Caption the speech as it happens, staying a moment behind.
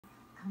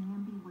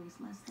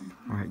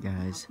Alright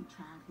guys,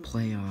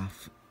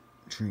 playoff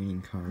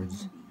training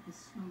cards.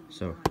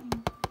 So,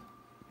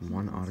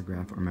 one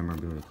autograph or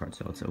memorabilia card,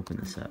 so let's open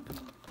this up.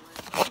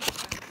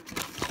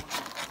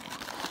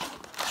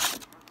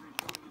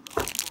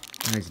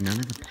 Guys, none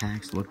of the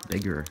packs look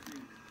bigger.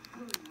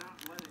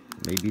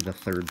 Maybe the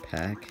third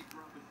pack.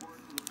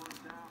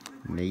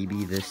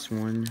 Maybe this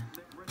one.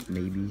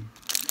 Maybe.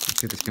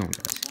 Let's get this going,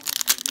 guys.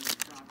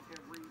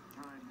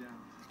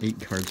 8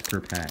 cards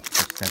per pack,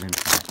 so 7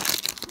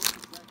 packs.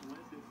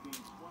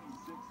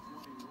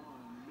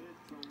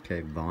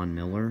 Okay, Von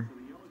Miller.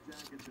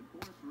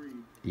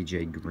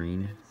 AJ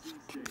Green.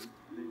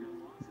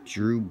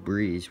 Drew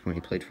Brees when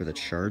he played for the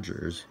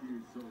Chargers.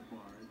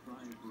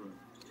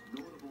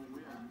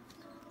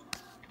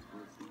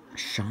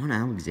 Sean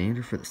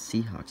Alexander for the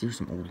Seahawks. These are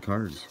some old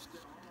cards.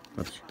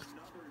 Oops.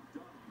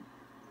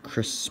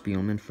 Chris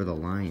Spielman for the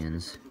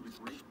Lions.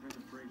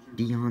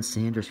 Deion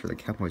Sanders for the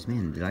Cowboys.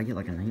 Man, did I get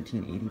like a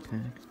 1980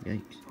 pack?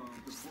 Yikes.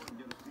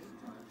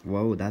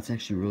 Whoa, that's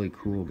actually really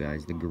cool,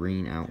 guys. The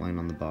green outline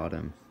on the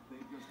bottom.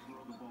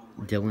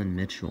 Dylan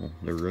Mitchell,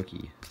 the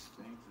rookie.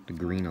 The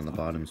green on the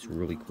bottom is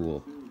really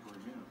cool.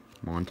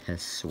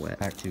 Montez Sweat.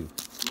 Pack 2.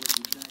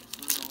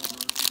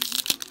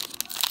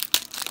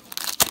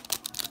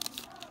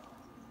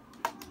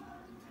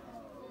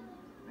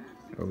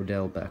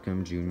 Odell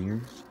Beckham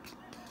Jr.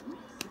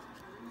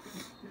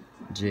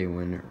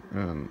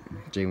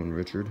 Jalen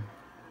Richard,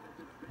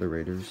 the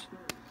Raiders.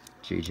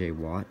 J.J.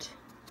 Watt.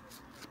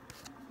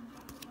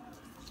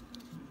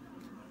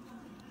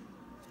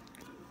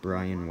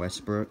 Brian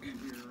Westbrook.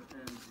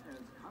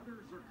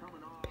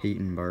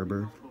 Peyton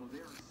Barber.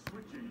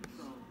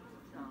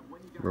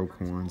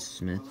 Roquan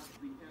Smith.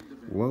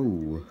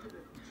 Whoa.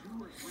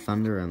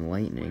 Thunder and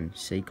Lightning.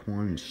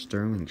 Saquon and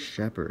Sterling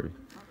Shepard.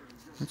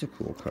 That's a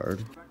cool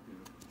card.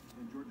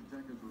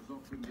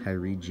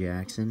 Tyree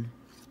Jackson,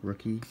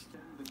 rookie.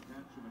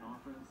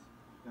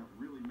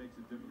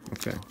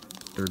 Okay,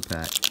 third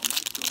pack.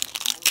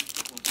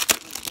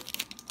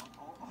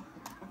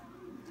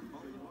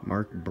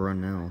 Mark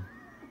Brunell.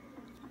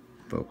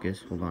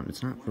 Focus. Hold on,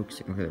 it's not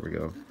focusing. Okay, there we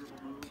go.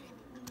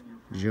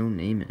 Joe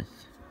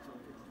Namath.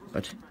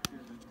 What?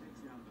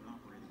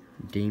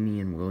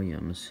 Damian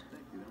Williams.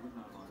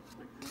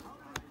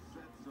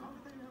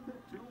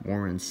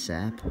 Warren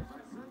Sapp.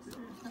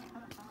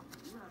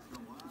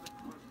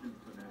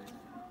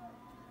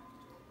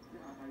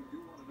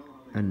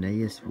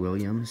 Aeneas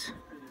Williams.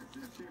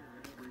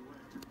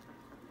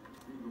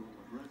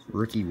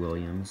 Ricky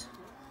Williams.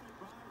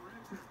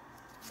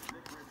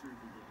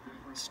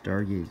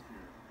 Stargazing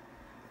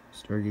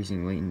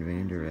Leighton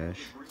Vander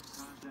Esch.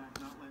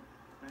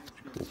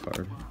 Cool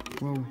card.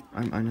 Whoa,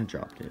 I not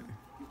dropped it.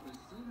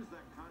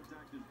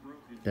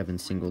 Devin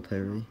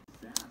Singletary.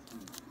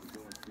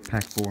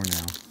 Pack 4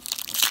 now.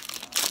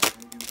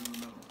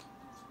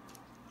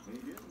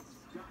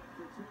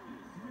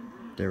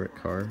 Derek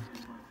Carr.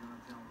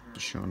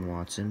 Deshaun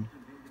Watson.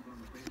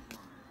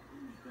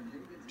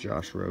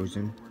 Josh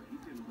Rosen.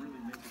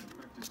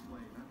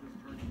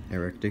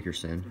 Eric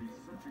Dickerson.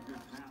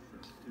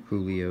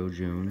 Julio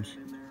Jones.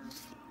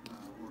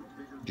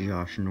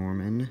 Josh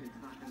Norman.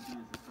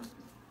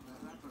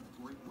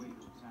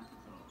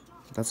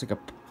 That's like a...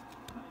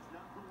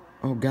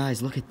 Oh,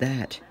 guys, look at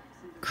that.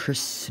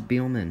 Chris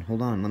Spielman.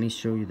 Hold on, let me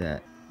show you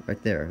that.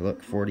 Right there.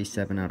 Look,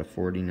 47 out of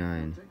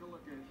 49.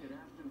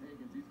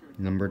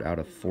 Numbered out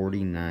of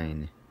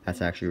 49.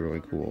 That's actually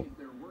really cool.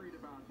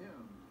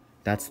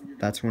 That's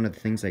one of the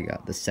things I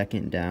got. The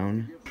second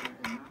down.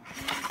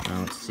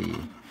 Now, let's see.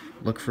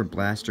 Look for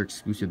Blaster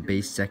exclusive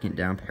base second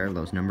down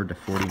parallels. Numbered to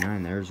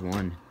 49. There's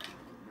one.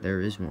 There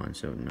is one.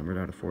 So, numbered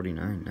out of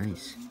 49.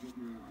 Nice.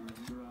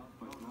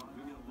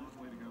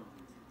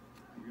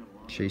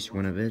 Chase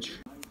Winovich.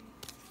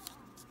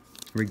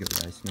 Here we go,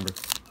 guys. Number...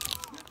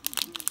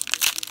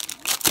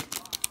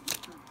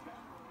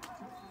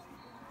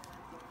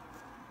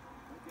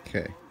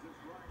 Okay.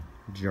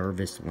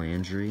 Jarvis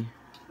Landry.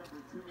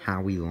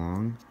 Howie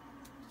Long.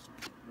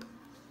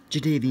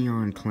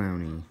 Jadeveon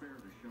Clowney.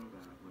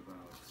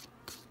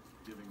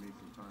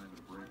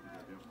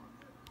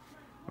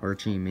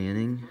 Archie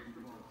Manning.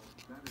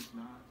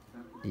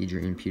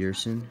 Adrian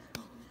Peterson.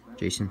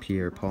 Jason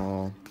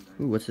Pierre-Paul.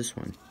 Ooh, what's this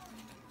one?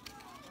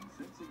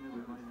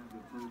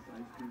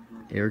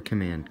 Air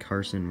Command,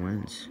 Carson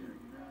Wentz.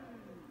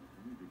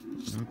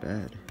 Not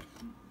bad.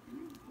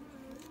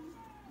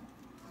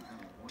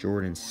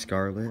 Jordan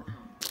Scarlett.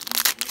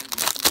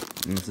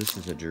 Unless this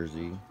is a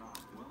jersey.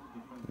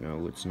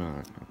 No, it's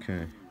not.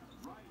 Okay.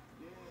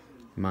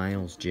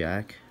 Miles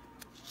Jack.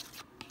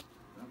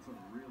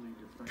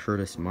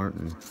 Curtis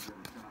Martin.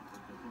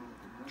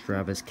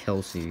 Travis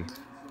Kelce.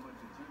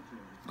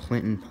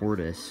 Clinton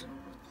Portis.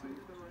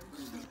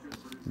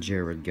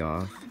 Jared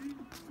Goff.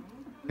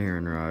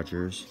 Aaron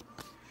Rodgers.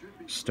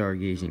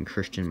 Stargazing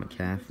Christian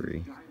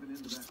McCaffrey.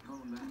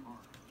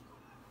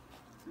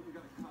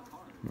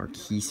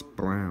 Marquise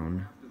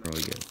Brown.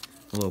 Really good.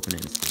 We'll open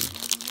it and see.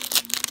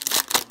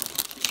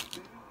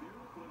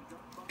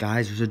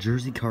 Guys, there's a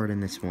jersey card in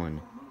this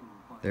one.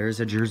 There's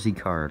a jersey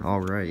card.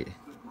 All right.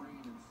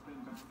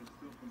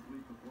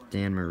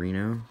 Dan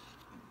Marino.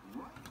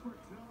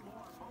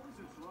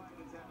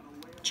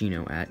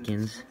 Geno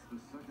Atkins.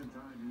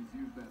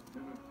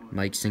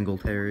 Mike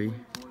Singletary.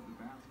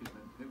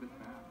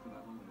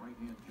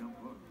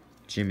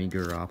 Jimmy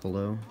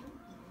Garoppolo.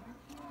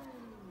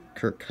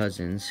 Kirk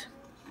Cousins.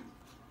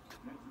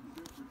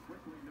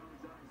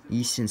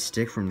 Easton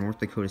Stick from North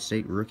Dakota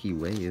State, rookie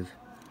wave.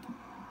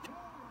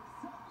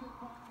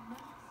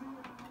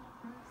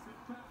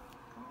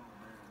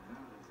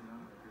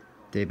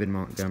 David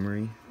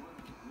Montgomery.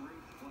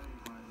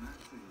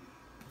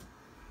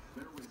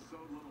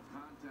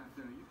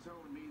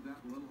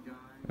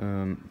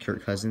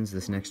 Kirk Cousins,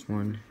 this next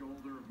one.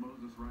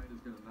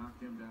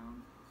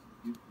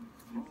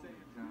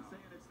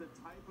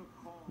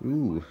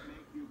 Ooh.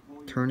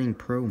 Turning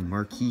pro,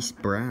 Marquise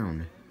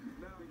Brown.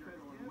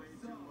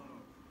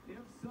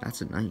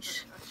 That's a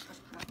nice.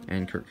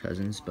 And Kirk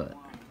Cousins, but...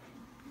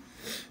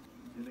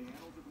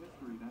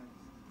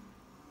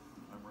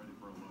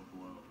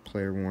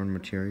 Player worn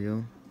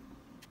material.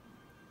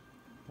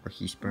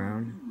 Marquise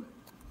Brown.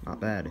 Not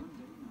bad.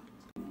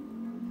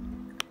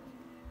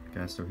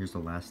 Guys, so here's the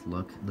last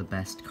look. The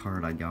best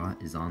card I got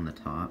is on the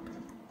top.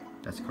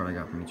 Best card I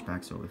got from each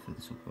pack, so if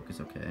this book is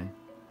okay.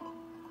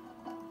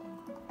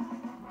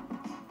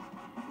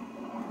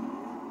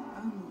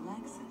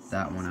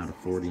 That one out of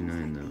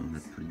 49 though,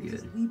 that's pretty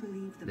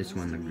good. This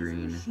one, the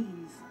green.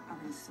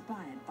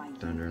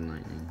 Thunder and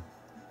Lightning.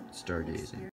 Stargazing.